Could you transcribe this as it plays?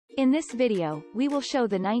In this video, we will show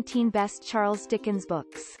the 19 best Charles Dickens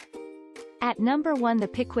books. At number 1, The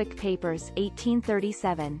Pickwick Papers,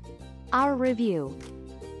 1837. Our review.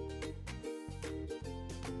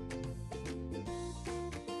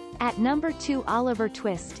 At number 2, Oliver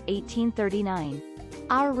Twist, 1839.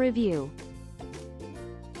 Our review.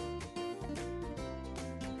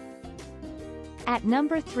 At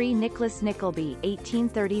number 3, Nicholas Nickleby,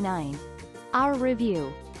 1839. Our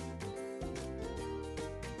review.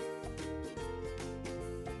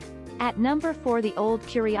 At number 4, The Old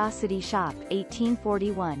Curiosity Shop,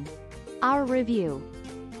 1841. Our review.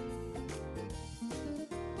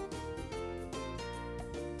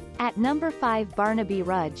 At number 5, Barnaby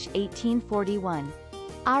Rudge, 1841.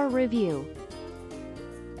 Our review.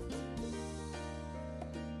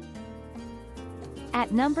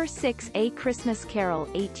 At number 6, A Christmas Carol,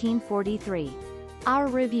 1843. Our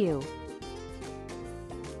review.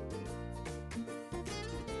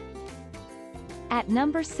 At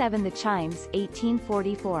number 7, The Chimes,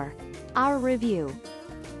 1844. Our review.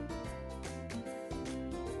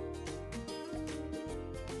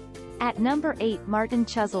 At number 8, Martin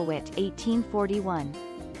Chuzzlewit, 1841.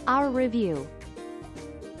 Our review.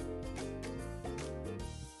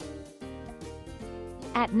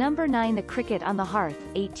 At number 9, The Cricket on the Hearth,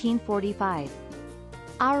 1845.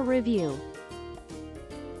 Our review.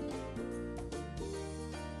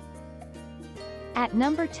 At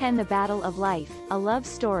number 10, The Battle of Life, A Love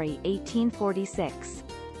Story, 1846.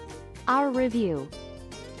 Our review.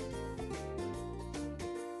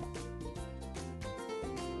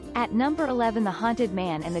 At number 11, The Haunted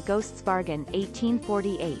Man and the Ghost's Bargain,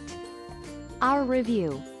 1848. Our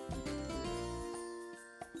review.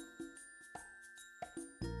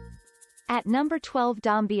 At number 12,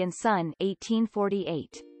 Dombey and Son,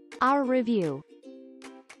 1848. Our review.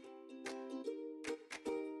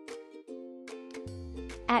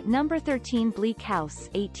 At number 13, Bleak House,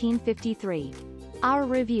 1853. Our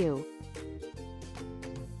review.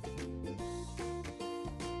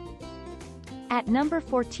 At number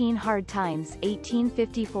 14, Hard Times,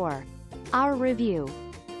 1854. Our review.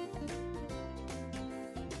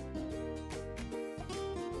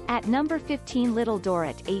 At number 15, Little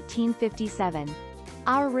Dorrit, 1857.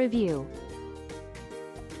 Our review.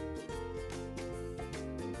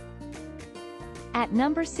 At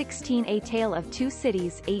number 16, A Tale of Two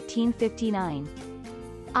Cities, 1859.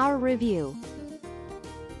 Our review.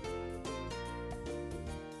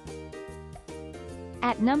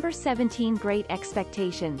 At number 17, Great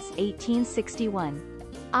Expectations, 1861.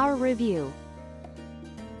 Our review.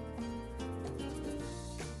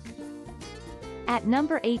 At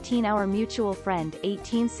number 18, Our Mutual Friend,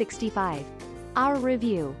 1865. Our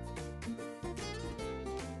review.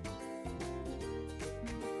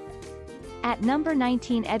 At number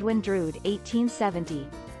 19, Edwin Drood, 1870.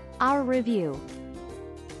 Our review.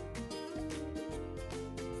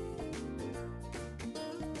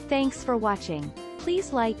 Thanks for watching.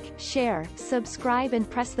 Please like, share, subscribe and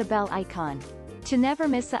press the bell icon to never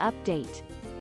miss an update.